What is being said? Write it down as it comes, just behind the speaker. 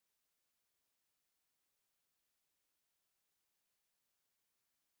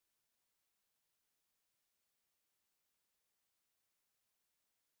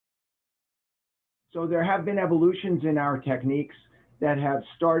So there have been evolutions in our techniques that have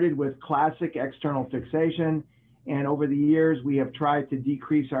started with classic external fixation, and over the years we have tried to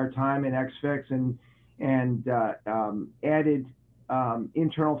decrease our time in X-fix and added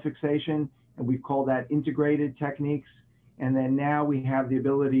internal fixation, and we call that integrated techniques. And then now we have the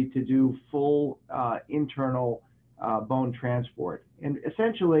ability to do full internal bone transport. And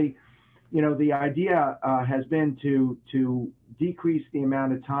essentially, you know, the idea has been to decrease the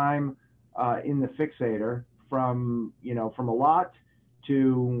amount of time in the fixator from a lot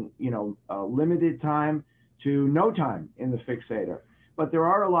to, limited time to no time in the fixator. But there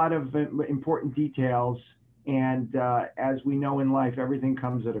are a lot of important details, and as we know in life, everything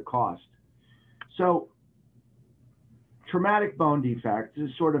comes at a cost. So traumatic bone defect is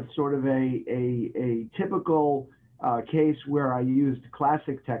sort of a typical case where I used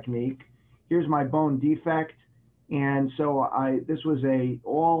classic technique. Here's my bone defect, and so this was a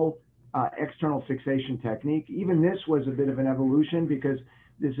all external fixation technique. Even this was a bit of an evolution because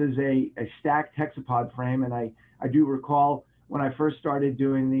this is a stacked hexapod frame, and I do recall when I first started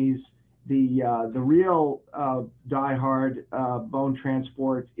doing these, the real diehard bone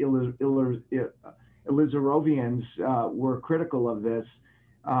transport Elizarovians were critical of this,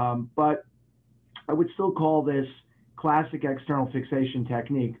 but I would still call this classic external fixation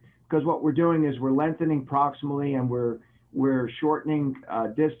technique, because what we're doing is we're lengthening proximally and we're shortening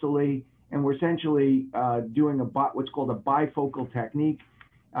distally, and we're essentially doing what's called a bifocal technique.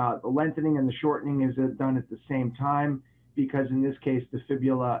 The lengthening and the shortening is done at the same time, because in this case the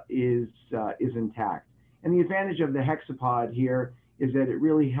fibula is intact. And the advantage of the hexapod here is that it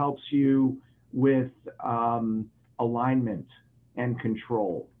really helps you with alignment and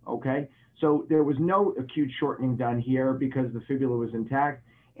control. Okay, so there was no acute shortening done here because the fibula was intact,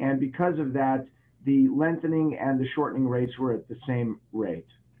 and because of that, the lengthening and the shortening rates were at the same rate.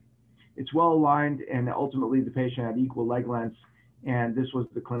 It's well aligned, and ultimately the patient had equal leg lengths, and this was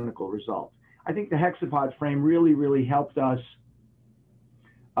the clinical result. I think the hexapod frame really helped us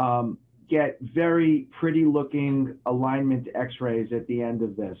get very pretty looking alignment x-rays at the end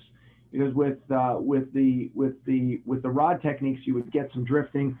of this, because with the rod techniques you would get some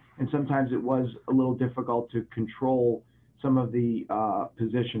drifting, and sometimes it was a little difficult to control some of the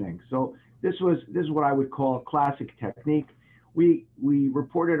positioning. So this is what I would call a classic technique. We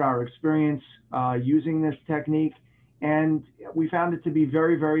reported our experience using this technique, and we found it to be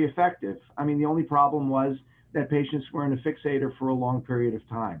very effective. I mean, the only problem was that patients were in a fixator for a long period of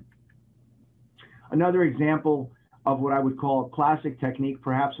time. Another example of what I would call a classic technique,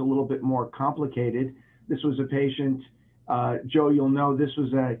 perhaps a little bit more complicated. This was a patient, Joe, you'll know this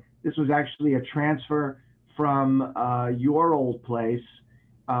was actually a transfer from your old place,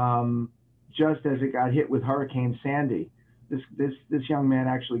 just as it got hit with Hurricane Sandy. This young man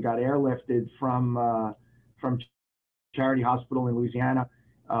actually got airlifted from Charity Hospital in Louisiana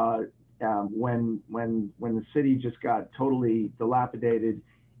when the city just got totally dilapidated,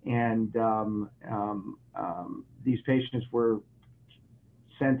 and these patients were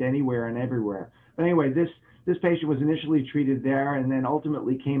sent anywhere and everywhere. But anyway, this patient was initially treated there and then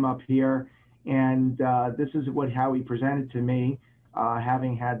ultimately came up here, and this is how he presented to me,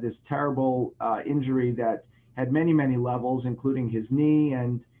 having had this terrible injury that had many levels, including his knee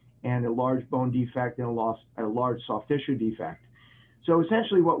and a large bone defect and a large soft tissue defect. So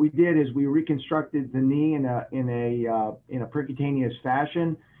essentially what we did is we reconstructed the knee in a percutaneous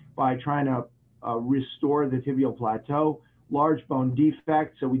fashion by trying to restore the tibial plateau, large bone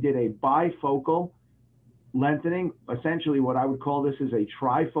defect. So we did a bifocal lengthening. Essentially what I would call this is a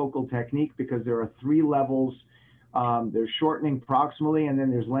trifocal technique, because there are 3 levels. There's shortening proximally, and then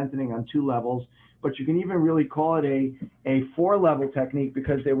there's lengthening on 2 levels. But you can even really call it a 4-level technique,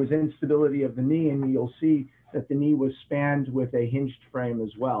 because there was instability of the knee, and you'll see that the knee was spanned with a hinged frame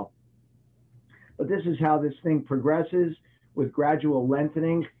as well. But this is how this thing progresses, with gradual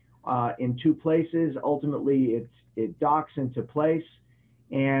lengthening in 2 places. Ultimately, it docks into place,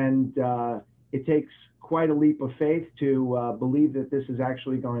 and it takes quite a leap of faith to believe that this is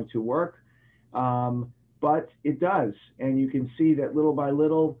actually going to work. But it does, and you can see that little by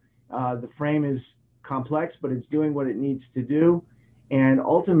little, the frame is complex, but it's doing what it needs to do. And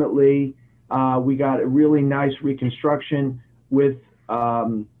ultimately, we got a really nice reconstruction with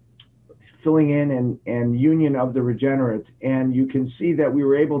filling in and union of the regenerate. And you can see that we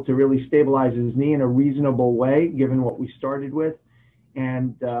were able to really stabilize his knee in a reasonable way, given what we started with.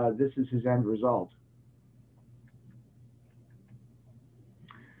 And this is his end result.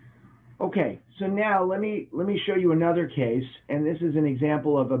 Okay, so now let me show you another case, and this is an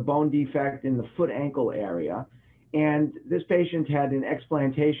example of a bone defect in the foot ankle area. And this patient had an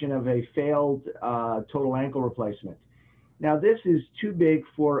explantation of a failed total ankle replacement. Now, this is too big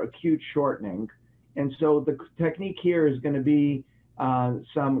for acute shortening. And so the technique here is going to be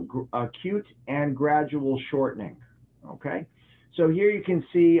some acute and gradual shortening. Okay. So here you can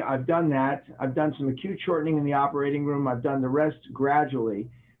see I've done that. I've done some acute shortening in the operating room. I've done the rest gradually.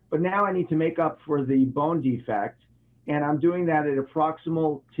 But now I need to make up for the bone defect, and I'm doing that at a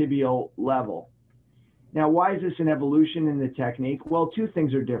proximal tibial level. Now, why is this an evolution in the technique? Well, two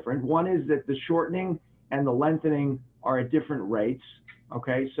things are different. One is that the shortening and the lengthening are at different rates.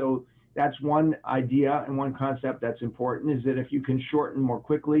 Okay, so that's one idea and one concept that's important, is that if you can shorten more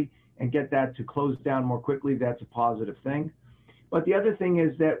quickly and get that to close down more quickly, that's a positive thing. But the other thing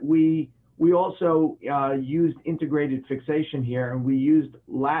is that we also used integrated fixation here, and we used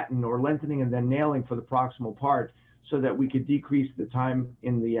Latin, or lengthening and then nailing, for the proximal part, so that we could decrease the time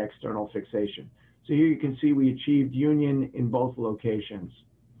in the external fixation. So here you can see we achieved union in both locations.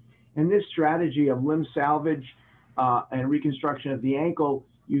 And this strategy of limb salvage and reconstruction of the ankle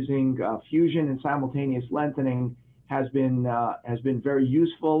using fusion and simultaneous lengthening has been very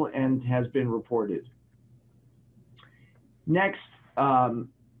useful and has been reported. Next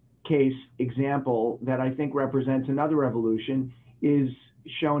case example that I think represents another evolution is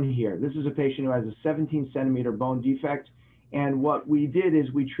shown here. This is a patient who has a 17-centimeter bone defect, and what we did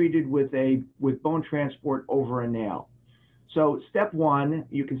is we treated with bone transport over a nail. So step one,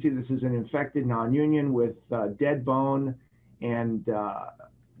 you can see this is an infected non-union with dead bone and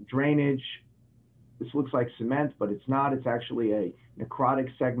drainage. This looks like cement, but it's not. It's actually a necrotic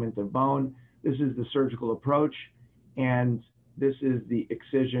segment of bone. This is the surgical approach, and this is the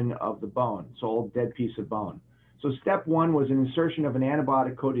excision of the bone. It's all dead piece of bone. So step one was an insertion of an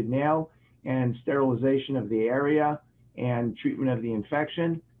antibiotic-coated nail and sterilization of the area and treatment of the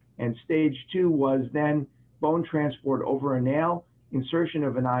infection. And stage two was then bone transport over a nail, insertion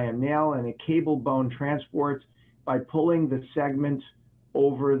of an IM nail, and a cable bone transport by pulling the segment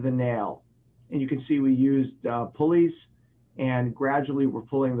over the nail. And you can see we used pulleys, and gradually we're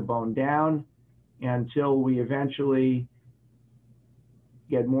pulling the bone down until we eventually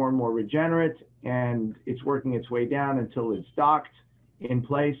get more and more regenerate, and it's working its way down until it's docked in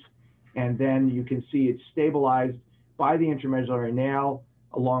place. And then you can see it's stabilized by the intramedullary nail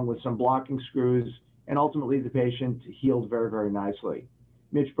along with some blocking screws, and ultimately the patient healed very, very nicely.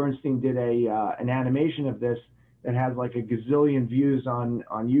 Mitch Bernstein did an animation of this that has like a gazillion views on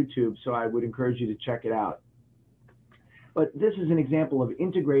YouTube, so I would encourage you to check it out. But this is an example of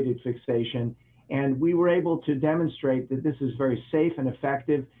integrated fixation, and we were able to demonstrate that this is very safe and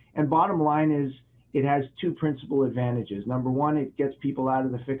effective. And bottom line is it has two principal advantages. Number one, it gets people out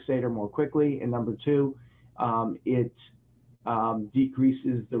of the fixator more quickly, and number two, it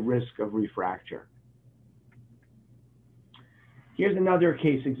decreases the risk of refracture. Here's another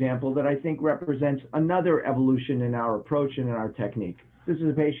case example that I think represents another evolution in our approach and in our technique. This is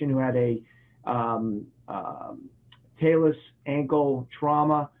a patient who had a talus ankle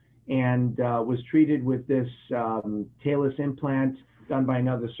trauma and was treated with this talus implant done by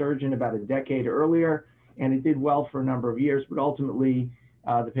another surgeon about a decade earlier, and it did well for a number of years, but ultimately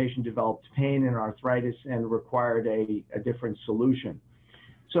the patient developed pain and arthritis and required a different solution.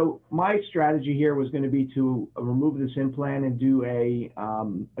 So my strategy here was going to be to remove this implant and do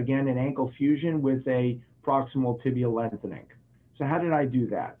again, an ankle fusion with a proximal tibial lengthening. So how did I do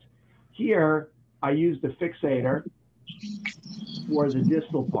that? Here, I used a fixator for the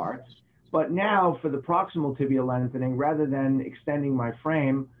distal parts, but now for the proximal tibial lengthening, rather than extending my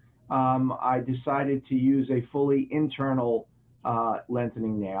frame, I decided to use a fully internal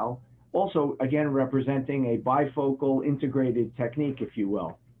lengthening nail, also again representing a bifocal integrated technique, if you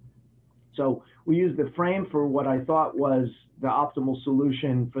will. So we used the frame for what I thought was the optimal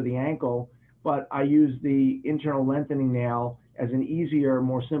solution for the ankle, but I used the internal lengthening nail as an easier,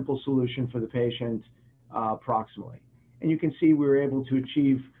 more simple solution for the patient proximally. And you can see we were able to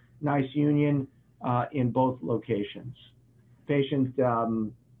achieve nice union in both locations. Patient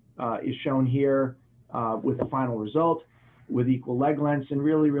is shown here with the final result with equal leg lengths, and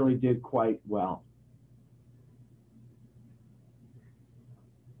really did quite well.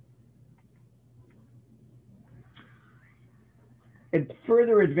 And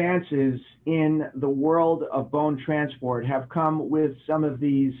further advances in the world of bone transport have come with some of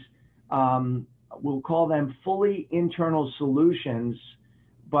these, we'll call them fully internal solutions,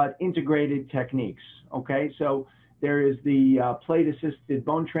 but integrated techniques, okay? So there is the plate-assisted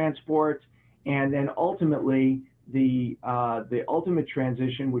bone transport, and then ultimately the ultimate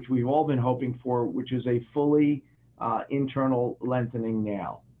transition, which we've all been hoping for, which is a fully internal lengthening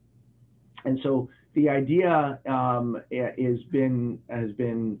nail. And so The idea has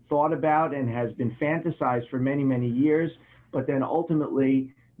been thought about and has been fantasized for many, many years, but then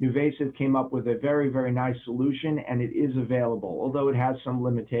ultimately NuVasive came up with a very, very nice solution, and it is available, although it has some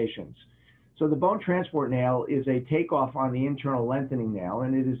limitations. So the bone transport nail is a takeoff on the internal lengthening nail,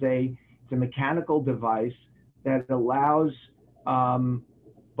 and it's a mechanical device that allows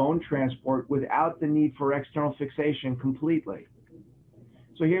bone transport without the need for external fixation completely.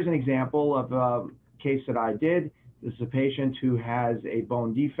 So here's an example of a case that I did. This is a patient who has a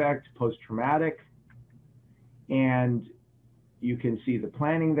bone defect, post-traumatic, and you can see the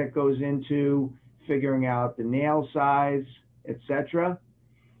planning that goes into figuring out the nail size, etc.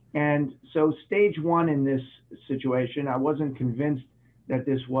 And so stage one in this situation, I wasn't convinced that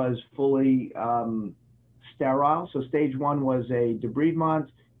this was fully sterile. So stage one was a debridement,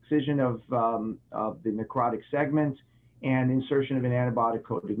 excision of the necrotic segment, and insertion of an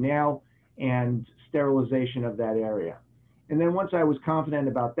antibiotic-coated nail, and sterilization of that area. And then once I was confident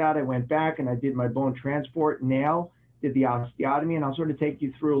about that, I went back and I did my bone transport nail, did the osteotomy, and I'll sort of take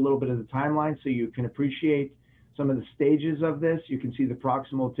you through a little bit of the timeline so you can appreciate some of the stages of this. You can see the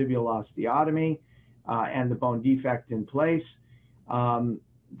proximal tibial osteotomy and the bone defect in place.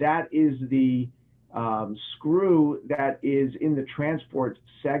 That is the screw that is in the transport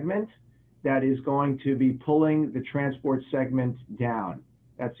segment that is going to be pulling the transport segment down.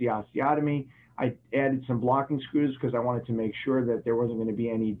 That's the osteotomy. I added some blocking screws because I wanted to make sure that there wasn't going to be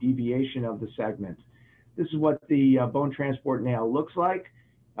any deviation of the segment. This is what the bone transport nail looks like.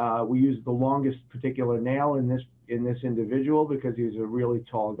 We used the longest particular nail in this individual because he was a really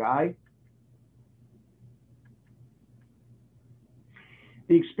tall guy.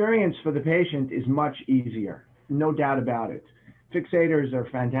 The experience for the patient is much easier, no doubt about it. Fixators are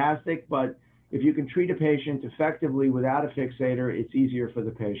fantastic, but if you can treat a patient effectively without a fixator, it's easier for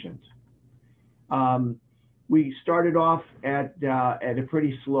the patient. We started off at a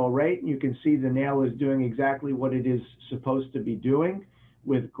pretty slow rate. You can see the nail is doing exactly what it is supposed to be doing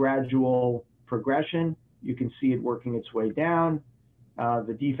with gradual progression. You can see it working its way down.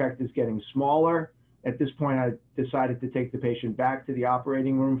 The defect is getting smaller. At this point, I decided to take the patient back to the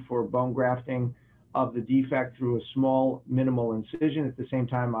operating room for bone grafting of the defect through a small minimal incision. At the same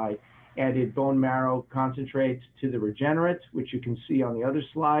time, I added bone marrow concentrate to the regenerate, which you can see on the other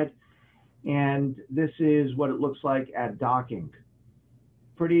slide. And this is what it looks like at docking.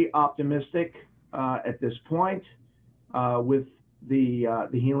 Pretty optimistic at this point with the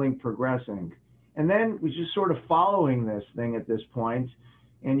healing progressing. And then we're just sort of following this thing at this point.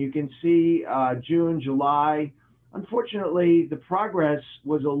 And you can see June, July. Unfortunately, the progress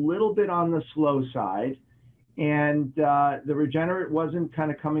was a little bit on the slow side, and the regenerate wasn't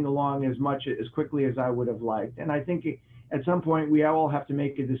kind of coming along as quickly as I would have liked. And I think at some point we all have to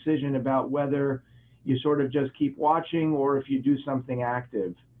make a decision about whether you sort of just keep watching or if you do something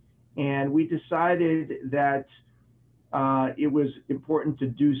active. And we decided that it was important to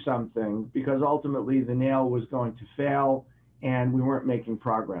do something because ultimately the nail was going to fail and we weren't making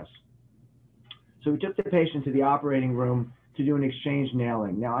progress. So we took the patient to the operating room to do an exchange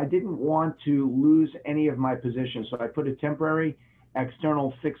nailing. Now, I didn't want to lose any of my position, so I put a temporary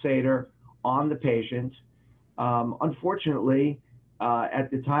external fixator on the patient. Unfortunately, at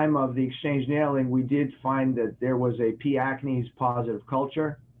the time of the exchange nailing, we did find that there was a P. acnes positive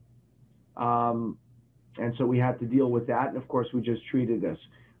culture. And so we had to deal with that. And of course, we just treated this.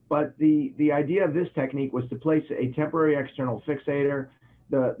 But the idea of this technique was to place a temporary external fixator.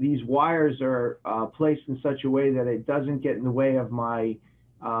 These wires are placed in such a way that it doesn't get in the way of my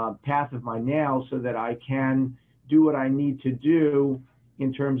path of my nail so that I can do what I need to do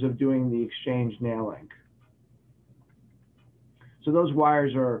in terms of doing the exchange nailing. So those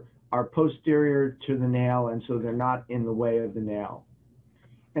wires are posterior to the nail, and so they're not in the way of the nail.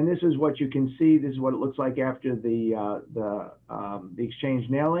 And this is what you can see. This is what it looks like after the exchange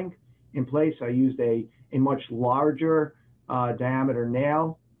nailing in place. I used a much larger diameter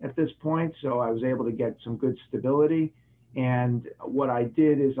nail at this point, so I was able to get some good stability. And what I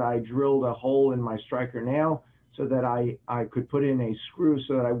did is I drilled a hole in my striker nail so that I could put in a screw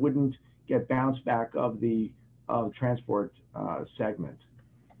so that I wouldn't get bounce back of the transport segment.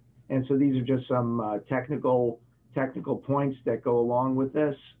 And so these are just some technical points that go along with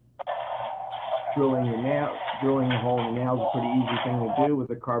this. Drilling the hole in the nail is a pretty easy thing to do with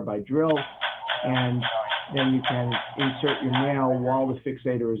a carbide drill. And then you can insert your nail while the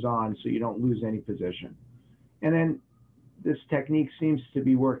fixator is on so you don't lose any position. And then this technique seems to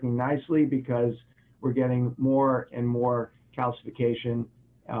be working nicely because we're getting more and more calcification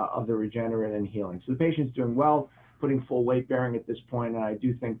of the regenerate and healing. So the patient's doing well, putting full weight bearing at this point, and I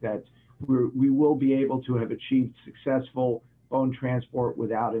do think that we will be able to have achieved successful bone transport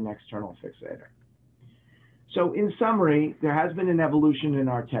without an external fixator. So in summary, there has been an evolution in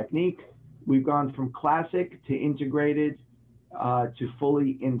our technique. We've gone from classic to integrated to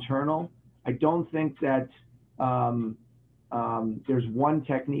fully internal. I don't think that there's one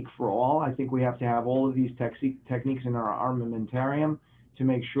technique for all. I think we have to have all of these techniques in our armamentarium to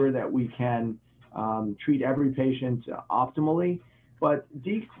make sure that we can treat every patient optimally. But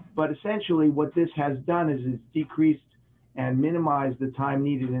essentially what this has done is it's decreased and minimized the time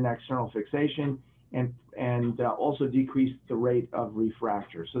needed in external fixation and also decreased the rate of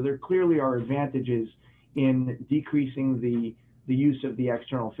refracture. So there clearly are advantages in decreasing the use of the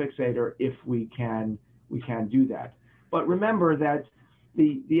external fixator if we can do that. But remember that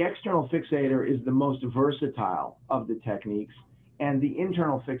the external fixator is the most versatile of the techniques, and the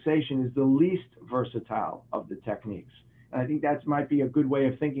internal fixation is the least versatile of the techniques. And I think that might be a good way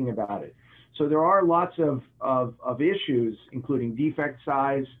of thinking about it. So there are lots of issues, including defect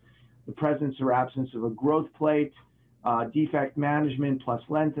size, the presence or absence of a growth plate, defect management plus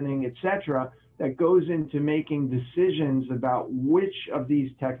lengthening, etc., that goes into making decisions about which of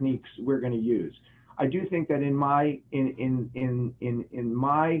these techniques we're going to use. I do think that in my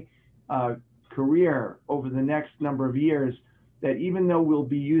career over the next number of years, that even though we'll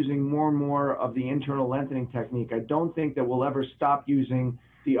be using more and more of the internal lengthening technique, I don't think that we'll ever stop using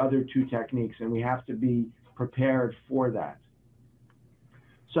the other two techniques, and we have to be prepared for that.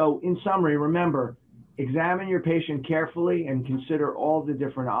 So in summary, remember, examine your patient carefully and consider all the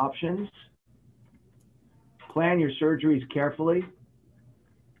different options. Plan your surgeries carefully.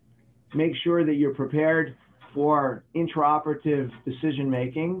 Make sure that you're prepared for intraoperative decision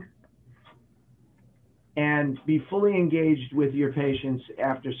making, and be fully engaged with your patients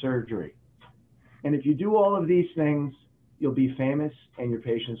after surgery. And if you do all of these things, you'll be famous and your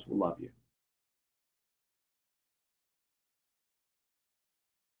patients will love you.